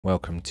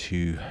Welcome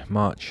to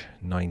March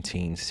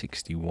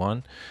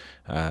 1961.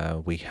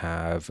 We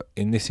have,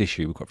 in this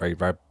issue, we've got Ray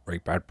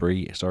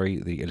Bradbury,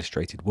 the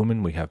Illustrated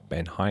Woman. We have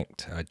Ben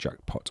Hecht,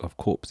 Jackpot of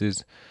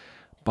Corpses.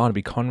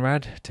 Barnaby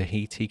Conrad,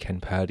 Tahiti, Ken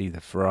Purdy,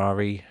 The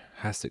Ferrari,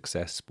 Has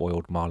Success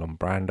Spoiled Marlon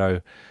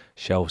Brando.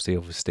 Shel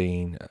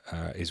Silverstein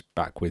is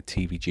back with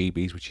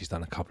TVGBs, which he's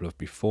done a couple of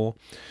before.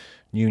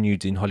 New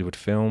Nudes in Hollywood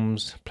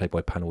Films,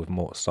 Playboy panel with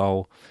Mort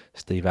Soul,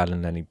 Steve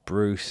Allen, Lenny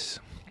Bruce,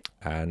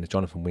 and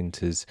Jonathan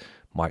Winters,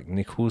 Mike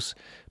Nichols,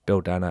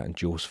 Bill Dana, and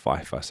Jules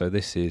Pfeiffer. So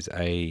this is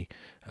a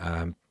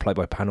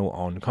Playboy panel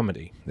on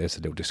comedy. There's a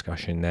little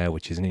discussion there,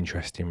 which is an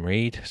interesting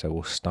read. So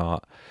we'll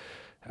start,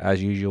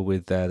 as usual,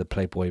 with the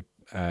Playboy,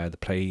 the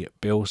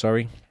playbill,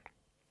 And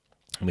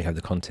we have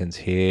the contents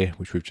here,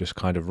 which we've just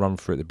kind of run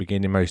through at the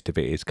beginning. Most of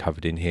it is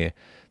covered in here.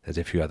 There's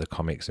a few other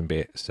comics and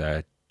bits.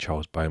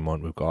 Charles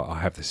Beaumont. We've got I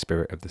Have the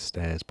Spirit of the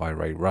Stairs by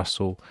Ray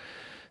Russell.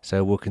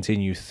 So we'll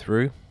continue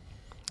through.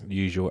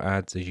 Usual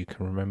ads, as you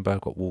can remember.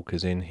 Got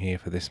Walkers in here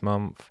for this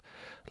month.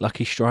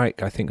 Lucky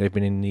Strike, I think they've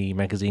been in the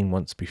magazine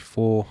once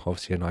before.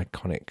 Obviously an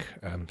iconic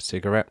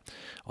cigarette.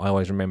 I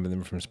always remember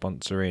them from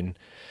sponsoring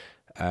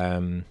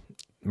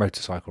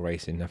motorcycle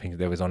racing. I think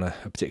there was on a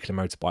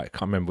particular motorbike. I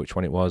can't remember which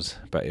one it was,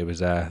 but it was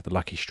the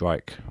Lucky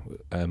Strike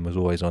was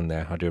always on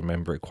there. I do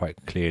remember it quite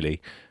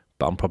clearly,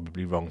 but I'm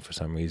probably wrong for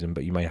some reason,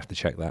 but you may have to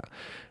check that.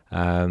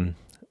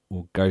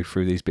 We'll go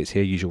through these bits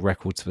here. Usual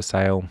records for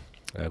sale.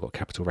 Got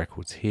Capitol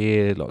Records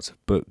here, lots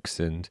of books,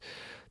 and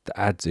the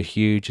ads are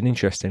huge. And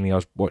interestingly, I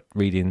was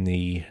reading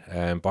the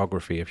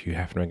biography of Hugh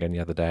Hefner again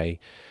the other day,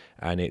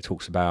 and it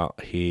talks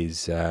about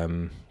his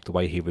the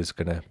way he was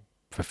going to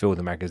fulfill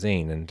the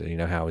magazine,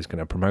 and how he's going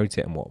to promote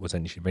it and what was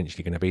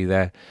eventually going to be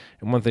there.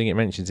 And one thing it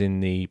mentions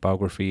in the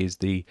biography is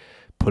the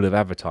pull of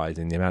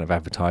advertising, the amount of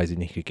advertising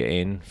he could get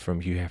in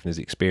from Hugh Hefner's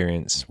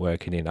experience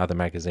working in other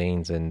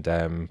magazines and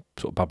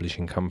sort of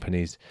publishing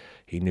companies.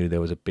 He knew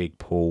there was a big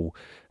pull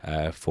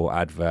for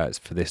adverts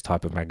for this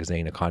type of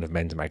magazine, a kind of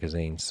men's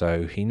magazine.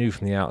 So he knew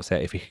from the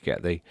outset if he could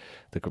get the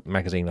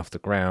magazine off the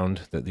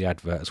ground, that the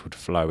adverts would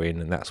flow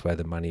in, and that's where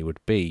the money would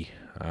be.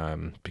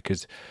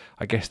 Because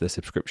I guess the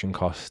subscription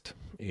cost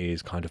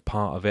is kind of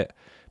part of it,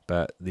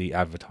 but the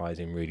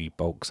advertising really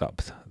bulks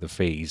up the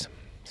fees.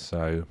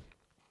 So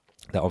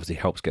that obviously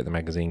helps get the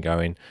magazine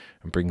going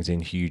and brings in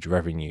huge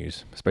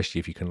revenues, especially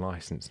if you can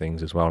license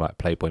things as well, like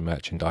Playboy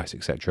merchandise,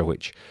 etc.,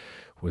 which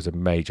was a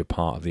major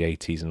part of the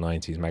 80s and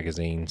 90s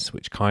magazines,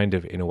 which kind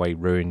of, in a way,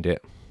 ruined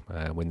it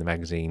when the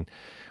magazine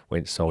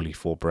went solely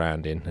for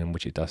branding, and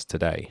which it does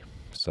today.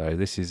 So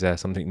this is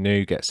something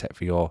new. Get set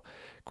for your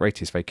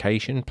greatest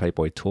vacation,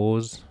 Playboy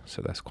tours.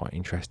 So that's quite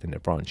interesting. They're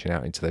branching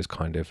out into those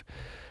kind of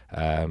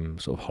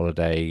sort of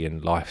holiday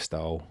and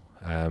lifestyle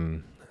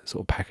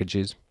sort of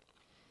packages.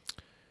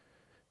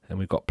 And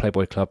we've got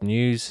Playboy Club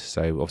news.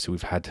 So obviously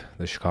we've had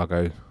the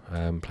Chicago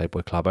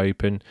Playboy Club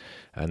open,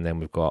 and then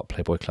we've got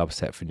Playboy Club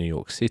set for New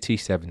York City,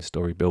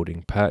 7-story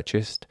building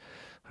purchased.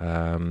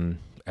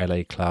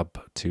 LA Club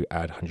to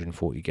add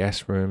 140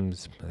 guest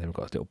rooms, and then we've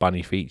got a little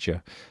bunny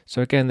feature.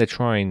 So again, they're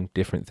trying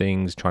different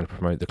things, trying to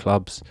promote the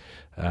clubs.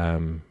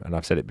 And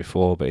I've said it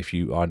before, but if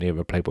you are near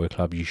a Playboy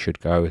Club, you should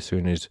go as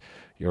soon as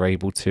you're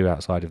able to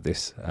outside of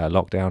this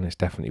lockdown. It's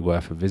definitely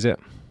worth a visit.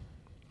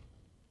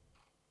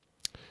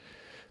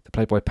 The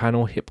Playboy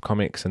panel, hip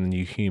comics and the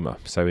new humour.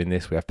 So in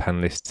this we have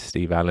panellists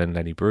Steve Allen,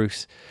 Lenny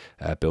Bruce,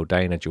 Bill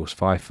Dana, Jules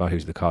Pfeiffer,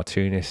 who's the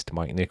cartoonist,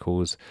 Mike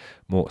Nichols,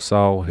 Mort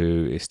Soul,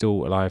 who is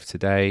still alive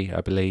today,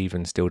 I believe,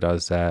 and still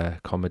does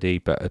comedy,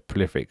 but a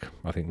prolific,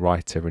 I think,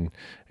 writer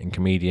and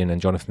comedian,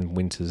 and Jonathan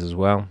Winters as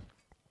well.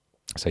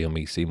 So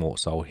you'll see Mort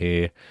Soul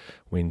here,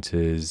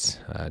 Winters,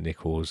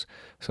 Nichols.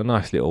 So a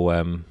nice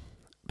little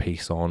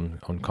piece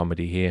on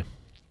comedy here.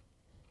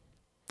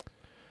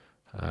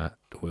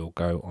 We'll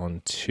go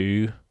on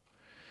to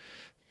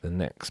the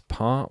next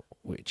part,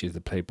 which is the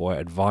Playboy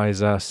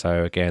Advisor.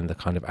 So again, the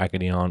kind of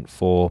agony aunt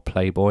for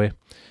Playboy.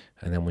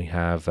 And then we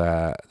have,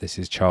 this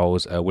is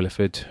Charles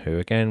Willeford, who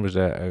again was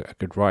a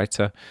good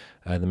writer.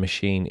 The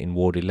Machine in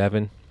Ward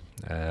 11.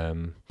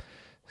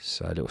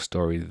 So a little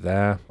story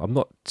there. I'm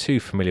not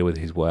too familiar with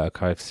his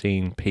work. I've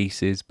seen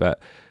pieces,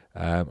 but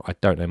I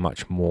don't know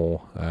much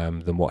more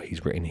than what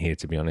he's written here,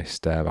 to be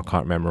honest. I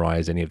can't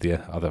memorize any of the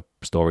other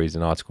stories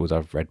and articles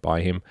I've read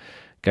by him.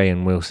 Gay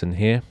and Wilson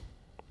here.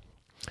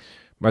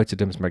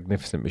 Motordom's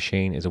Magnificent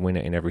Machine is a winner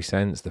in every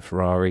sense, the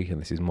Ferrari, and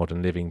this is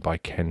Modern Living by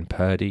Ken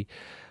Purdy.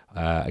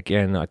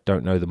 Again, I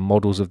don't know the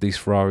models of these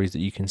Ferraris that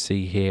you can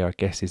see here. I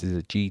guess this is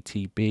a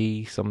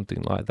GTB,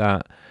 something like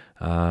that.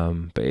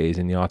 But it is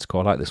in the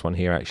article. I like this one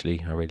here,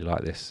 actually. I really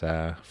like this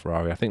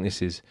Ferrari. I think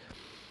this is,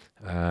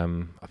 I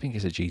think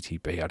it's a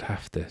GTB. I'd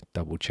have to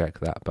double check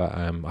that, but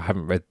I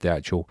haven't read the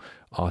actual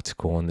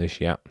article on this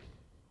yet.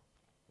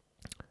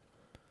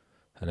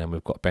 And then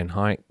we've got Ben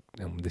Hecht,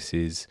 and this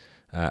is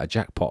a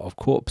Jackpot of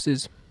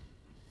Corpses.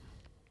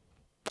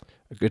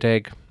 A Good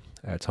Egg,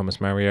 Thomas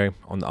Mario,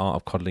 on the art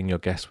of coddling your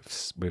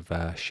guests with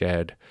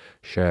shared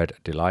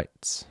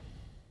delights.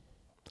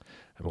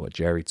 And we've got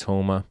Jerry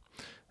Tormer,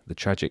 the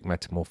tragic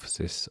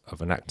metamorphosis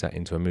of an actor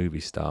into a movie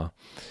star.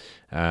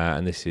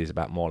 And this is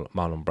about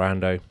Marlon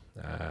Brando.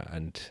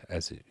 And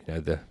as you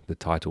know, the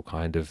title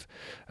kind of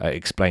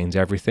explains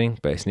everything,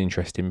 but it's an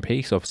interesting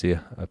piece. Obviously,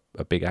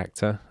 a big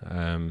actor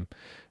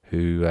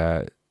who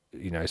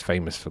is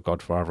famous for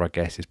Godfather. I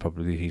guess is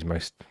probably his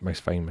most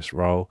famous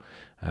role.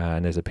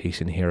 And there's a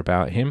piece in here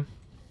about him.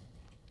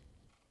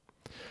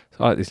 So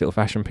I like these little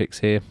fashion pics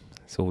here.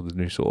 It's all the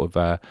new sort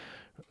of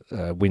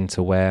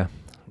winter wear,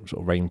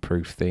 sort of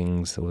rainproof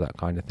things, all that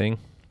kind of thing.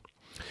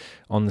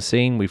 On the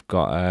scene, we've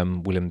got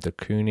Willem de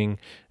Kooning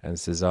and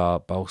Cesar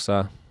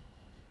Balsa.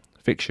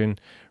 Fiction,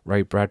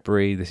 Ray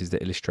Bradbury. This is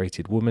the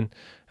illustrated woman.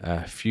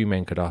 Few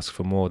men could ask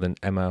for more than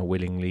Emma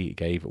willingly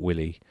gave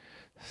Willie.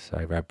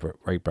 So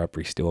Ray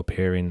Bradbury still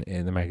appearing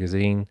in the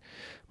magazine.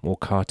 More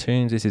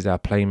cartoons. This is our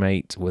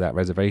Playmate without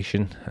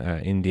reservation.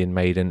 Indian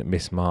Maiden,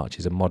 Miss March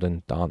is a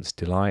modern dance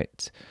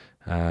delight.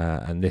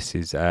 And this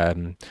is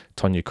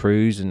Tonya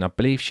Cruz, and I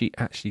believe she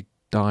actually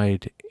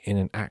died in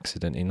an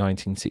accident in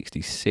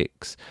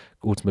 1966,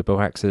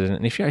 automobile accident.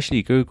 And if you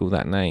actually Google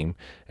that name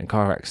and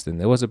car accident,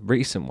 there was a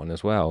recent one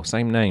as well,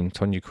 same name,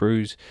 Tonya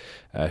Cruz,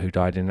 who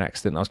died in an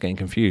accident. I was getting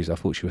confused. I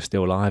thought she was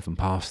still alive and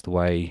passed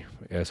away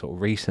sort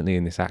of recently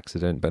in this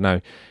accident, but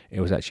no,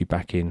 it was actually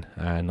back in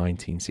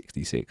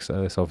 1966.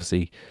 So it's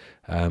obviously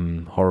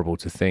horrible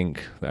to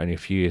think that only a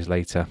few years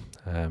later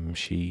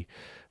she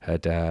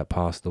had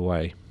passed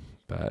away.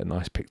 But a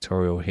nice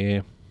pictorial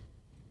here.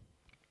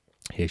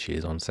 Here she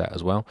is on set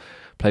as well.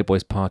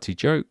 Playboy's party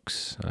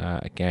jokes.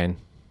 Again,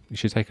 you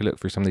should take a look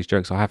through some of these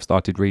jokes. I have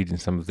started reading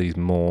some of these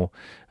more,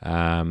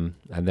 and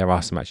there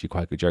are some actually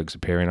quite good jokes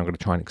appearing. I'm going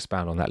to try and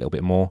expand on that a little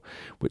bit more,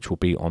 which will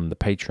be on the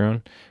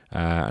Patreon,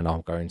 and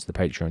I'll go into the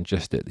Patreon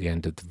just at the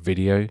end of the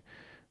video.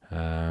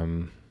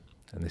 And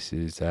this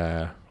is,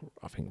 I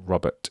think,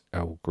 Robert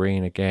L.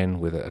 Green again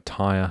with a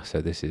attire.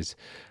 So this is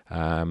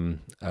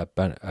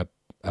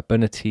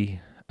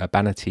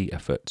Vanity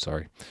Afoot,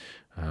 sorry.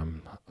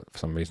 For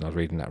some reason I was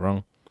reading that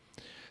wrong.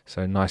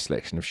 So nice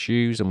selection of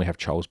shoes, and we have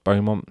Charles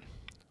Beaumont.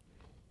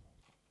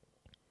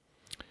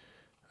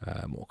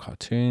 More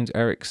cartoons,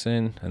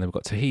 Ericsson, and then we've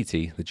got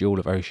Tahiti. The jewel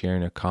of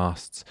Oceania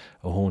casts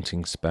a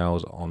haunting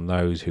spells on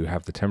those who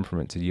have the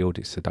temperament to yield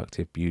its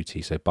seductive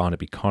beauty. So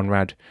Barnaby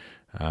Conrad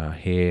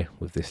here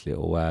with this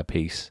little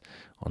piece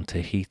on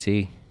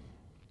Tahiti.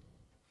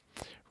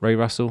 Ray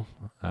Russell,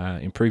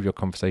 improve your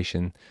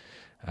conversation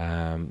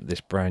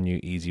this brand new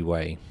easy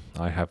way.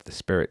 I have the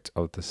spirit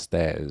of the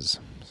stairs.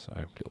 So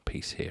a little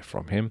piece here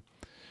from him.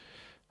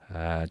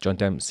 John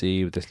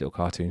Dempsey with this little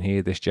cartoon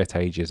here. This jet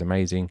age is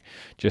amazing.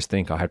 Just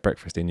think, I had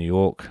breakfast in New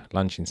York,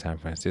 lunch in San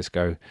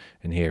Francisco,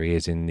 and here he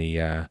is in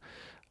the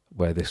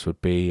where this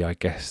would be, I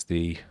guess,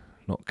 the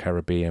not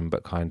Caribbean,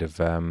 but kind of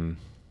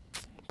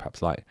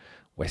perhaps like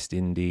West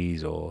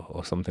Indies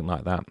or something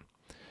like that.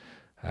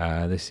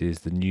 This is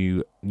the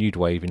nude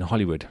wave in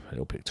Hollywood, a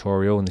little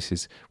pictorial, and this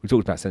is, we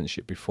talked about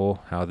censorship before,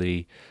 how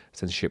the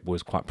censorship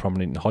was quite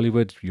prominent in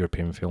Hollywood.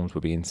 European films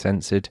were being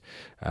censored.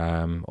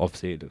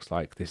 Obviously it looks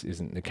like this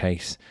isn't the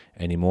case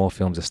anymore.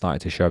 Films are starting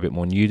to show a bit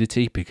more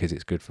nudity because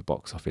it's good for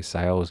box office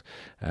sales,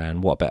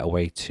 and what better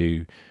way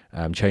to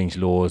change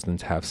laws than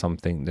to have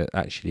something that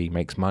actually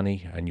makes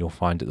money. And you'll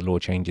find that the law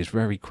changes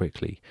very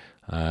quickly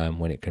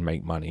when it can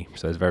make money.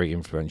 So there's very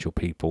influential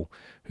people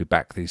who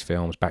back these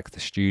films, back the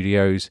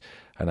studios,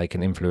 and they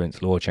can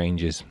influence law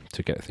changes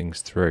to get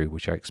things through,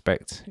 which I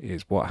expect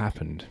is what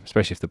happened,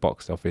 especially if the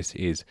box office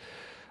is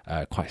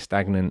quite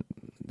stagnant.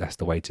 That's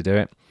the way to do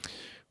it.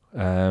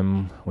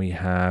 We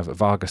have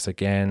Vargas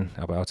again,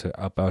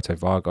 Alberto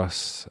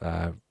Vargas,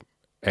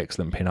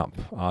 excellent pin-up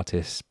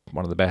artist,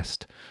 one of the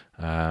best,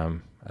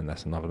 and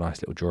that's another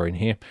nice little drawing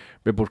here.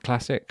 Ribbled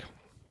Classic,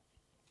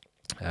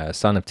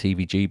 son of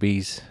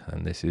TVGBs,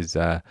 and this is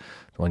the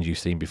ones you've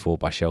seen before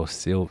by Shel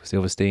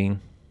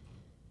Silverstein.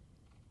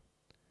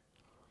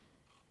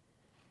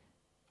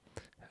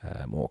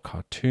 More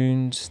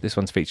cartoons. This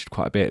one's featured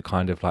quite a bit,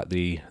 kind of like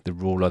the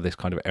ruler, this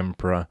kind of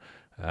emperor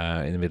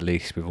in the Middle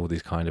East with all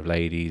these kind of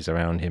ladies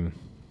around him.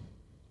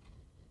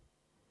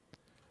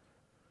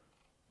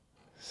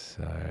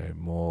 So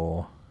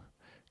more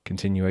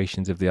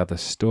continuations of the other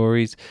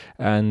stories.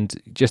 And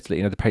just to let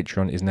you know, the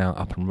Patreon is now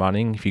up and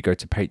running. If you go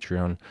to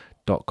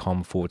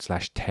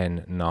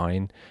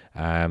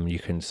patreon.com/10.9, you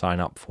can sign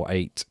up for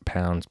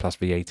 £8 plus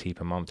VAT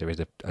per month. There is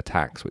a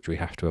tax which we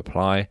have to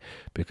apply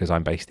because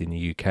I'm based in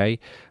the UK,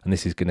 and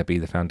this is going to be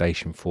the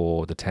foundation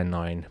for the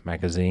 10.9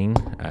 magazine,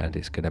 and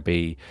it's going to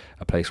be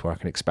a place where I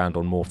can expand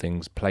on more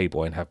things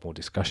Playboy and have more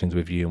discussions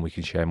with you, and we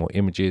can share more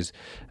images,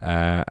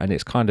 and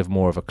it's kind of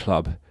more of a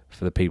club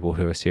for the people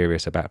who are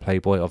serious about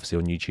Playboy. Obviously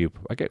on YouTube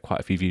I get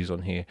quite a few views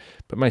on here,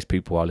 but most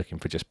people are looking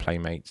for just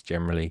Playmates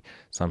generally.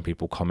 Some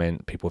people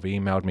comment, people have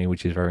emailed me,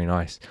 which is very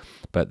nice,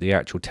 but the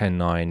actual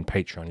 10.9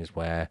 Patreon is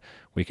where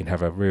we can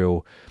have a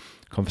real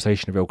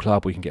conversation, a real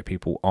club. We can get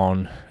people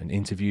on and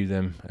interview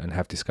them and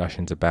have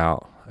discussions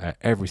about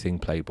everything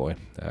Playboy,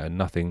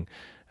 nothing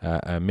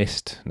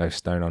missed, no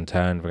stone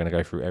unturned. We're going to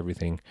go through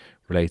everything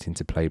relating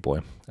to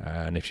Playboy.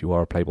 And if you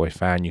are a Playboy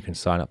fan, you can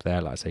sign up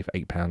there, like I say, for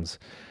 £8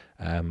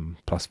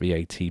 plus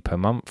VAT per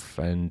month,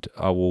 and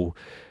I will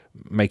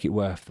make it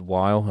worth the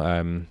while.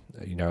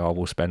 You know, I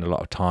will spend a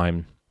lot of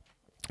time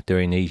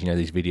doing these. You know,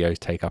 these videos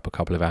take up a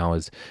couple of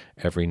hours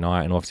every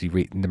night, and obviously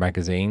reading the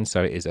magazine,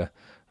 so it is a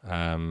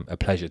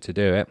pleasure to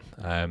do it.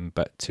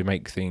 But to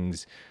make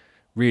things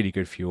really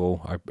good for you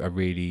all, I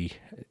really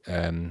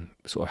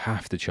sort of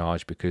have to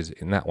charge, because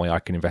in that way I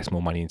can invest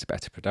more money into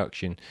better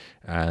production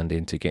and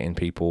into getting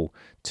people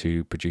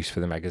to produce for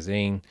the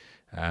magazine,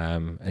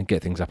 and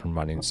get things up and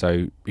running.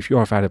 So if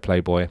you're a fan of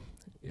Playboy,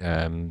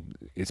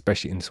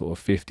 especially in sort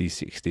of 50s,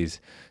 60s,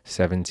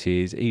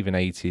 70s, even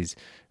 80s,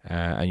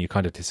 and you're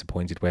kind of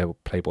disappointed where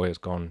Playboy has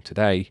gone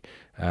today,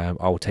 I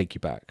will take you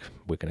back.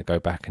 We're going to go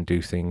back and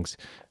do things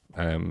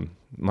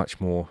much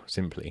more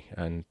simply,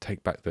 and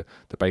take back the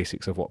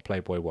basics of what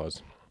Playboy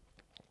was,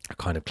 a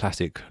kind of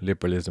classic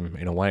liberalism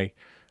in a way,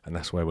 and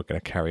that's where we're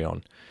going to carry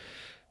on.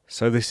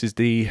 So this is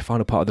the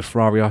final part of the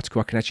Ferrari article.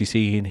 I can actually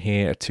see in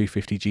here a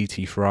 250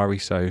 GT Ferrari,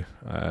 so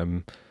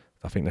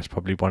I think that's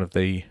probably one of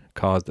the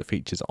cars that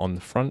features on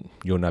the front.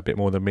 You'll know a bit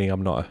more than me.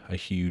 I'm not a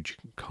huge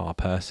car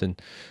person.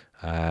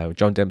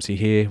 John Dempsey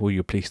here. Will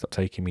you please stop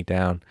taking me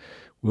down?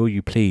 Will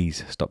you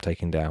please stop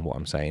taking down what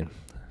I'm saying?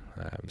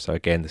 So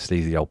again, the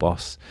sleazy old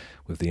boss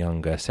with the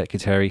younger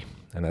secretary,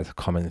 and that's a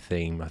common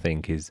theme, I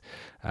think, is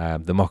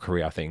the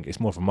mockery. I think it's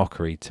more of a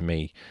mockery to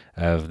me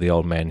of the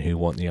old men who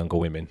want the younger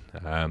women.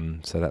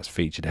 So that's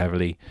featured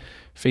heavily.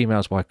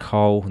 Females by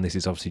Cole, and this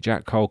is obviously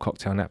Jack Cole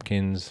cocktail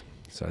napkins.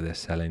 So they're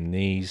selling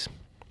these.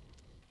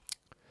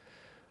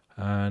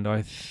 And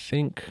I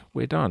think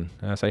we're done.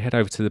 So head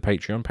over to the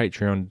Patreon,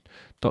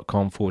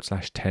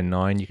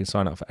 patreon.com/109. You can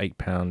sign up for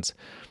 £8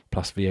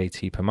 plus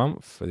VAT per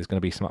month. There's going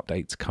to be some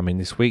updates coming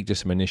this week,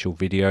 just some initial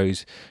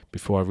videos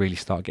before I really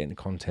start getting the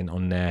content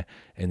on there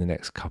in the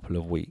next couple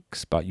of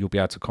weeks. But you'll be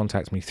able to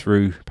contact me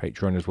through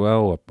Patreon as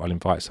well. I'll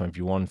invite some of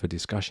you on for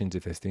discussions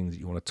if there's things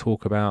that you want to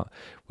talk about,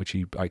 which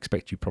I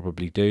expect you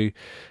probably do.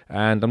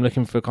 And I'm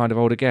looking for kind of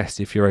older guests.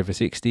 If you're over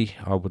 60,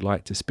 I would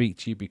like to speak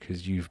to you,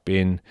 because you've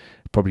been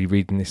probably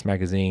reading this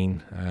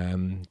magazine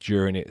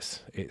during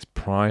its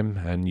prime,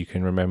 and you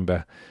can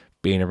remember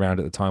being around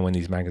at the time when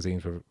these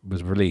magazines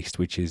was released,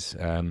 which is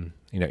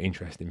you know,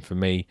 interesting for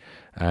me,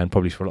 and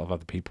probably for a lot of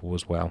other people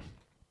as well.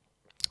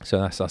 So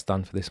that's us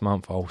done for this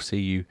month. I'll see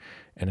you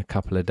in a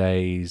couple of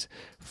days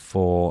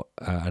for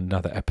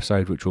another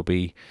episode, which will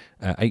be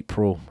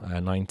April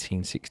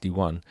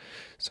 1961.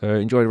 So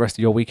enjoy the rest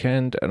of your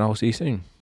weekend, and I'll see you soon.